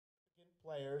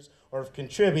players or have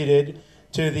contributed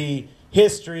to the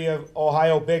history of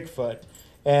Ohio Bigfoot.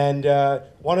 And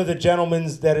one of the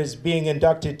gentlemen that is being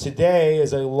inducted today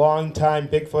is a longtime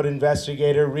Bigfoot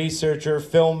investigator, researcher,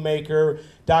 filmmaker,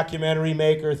 documentary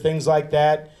maker, things like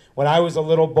that. When I was a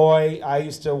little boy, I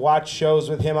used to watch shows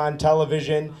with him on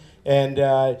television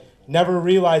and never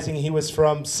realizing he was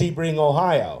from Sebring,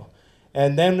 Ohio.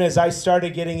 And then as I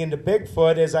started getting into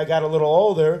Bigfoot, as I got a little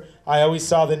older, I always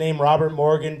saw the name Robert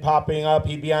Morgan popping up.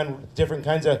 He'd be on different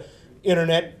kinds of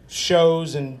internet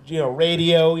shows and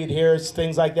radio. You'd hear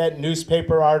things like that,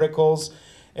 newspaper articles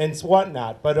and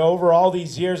whatnot. But over all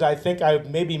these years, I think I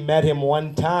maybe met him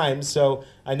one time, so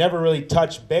I never really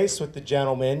touched base with the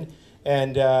gentleman.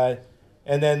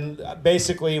 And then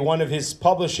basically one of his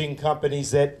publishing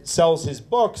companies that sells his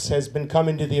books has been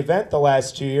coming to the event the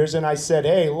last 2 years, and I said,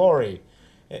 hey, Lori,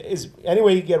 is any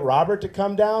way you get Robert to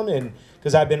come down? And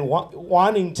because I've been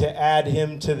wanting to add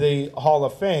him to the Hall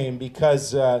of Fame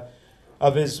because of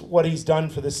what he's done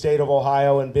for the state of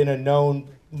Ohio and been a known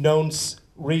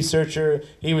researcher.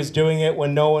 He was doing it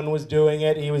when no one was doing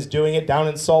it. He was doing it down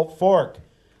in Salt Fork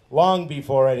long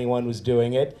before anyone was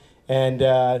doing it. And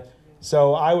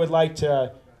so I would like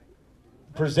to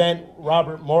present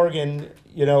Robert Morgan,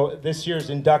 this year's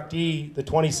inductee, the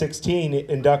 2016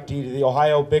 inductee to the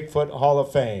Ohio Bigfoot Hall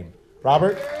of Fame.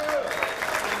 Robert?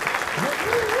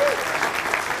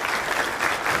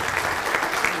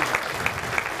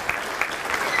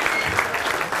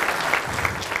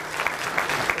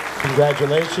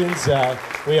 Congratulations.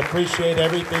 We appreciate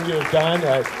everything you have done.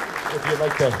 If you'd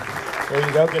like to, there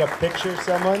you go, get a picture of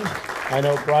someone. I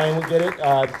know Brian will get it.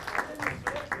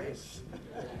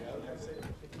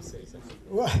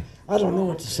 Well, I don't know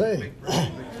what to say.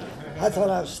 I thought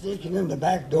I was sneaking in the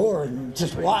back door and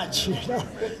just watch,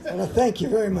 And I thank you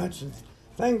very much. And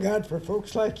thank God for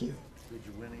folks like you. Did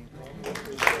you win anything?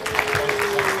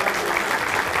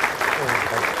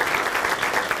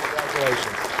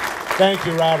 Congratulations. Thank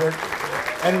you, Robert.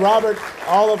 And Robert,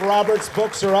 all of Robert's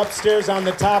books are upstairs on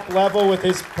the top level with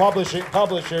his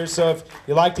publisher. So if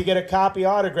you'd like to get a copy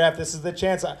autographed, this is the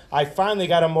chance. I finally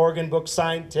got a Morgan book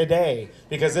signed today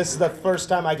because this is the first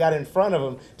time I got in front of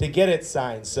him to get it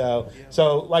signed. So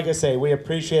like I say, we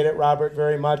appreciate it, Robert,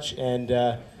 very much,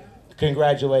 and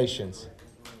congratulations.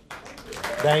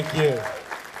 Thank you.